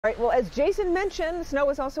All right, well, as Jason mentioned, snow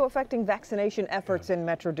is also affecting vaccination efforts in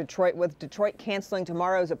Metro Detroit, with Detroit canceling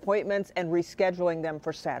tomorrow's appointments and rescheduling them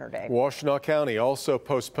for Saturday. Washtenaw County also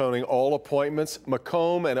postponing all appointments.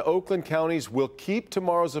 Macomb and Oakland counties will keep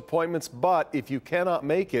tomorrow's appointments, but if you cannot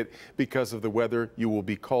make it because of the weather, you will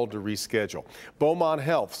be called to reschedule. Beaumont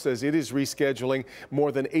Health says it is rescheduling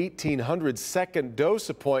more than 1,800 second dose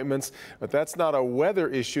appointments, but that's not a weather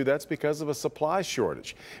issue. That's because of a supply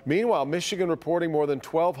shortage. Meanwhile, Michigan reporting more than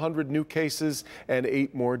 1,200 new cases and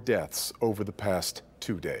 8 more deaths over the past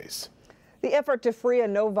 2 days. The effort to free a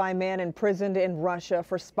Novi man imprisoned in Russia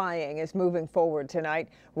for spying is moving forward tonight.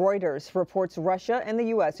 Reuters reports Russia and the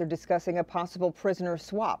U.S. are discussing a possible prisoner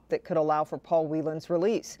swap that could allow for Paul Whelan's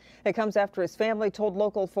release. It comes after his family told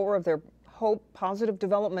Local 4 of their hope positive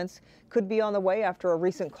developments could be on the way after a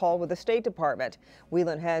recent call with the State Department.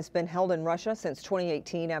 Whelan has been held in Russia since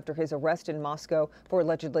 2018 after his arrest in Moscow for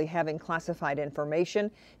allegedly having classified information.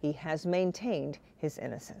 He has maintained his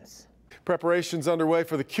innocence. Preparations underway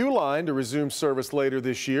for the Q Line to resume service later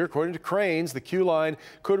this year. According to Cranes, the Q Line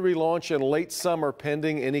could relaunch in late summer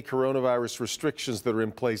pending any coronavirus restrictions that are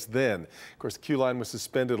in place then. Of course, the Q Line was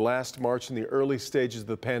suspended last March in the early stages of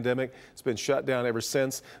the pandemic. It's been shut down ever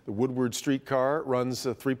since. The Woodward streetcar runs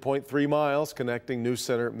 3.3 miles connecting New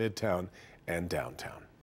Center, Midtown, and downtown.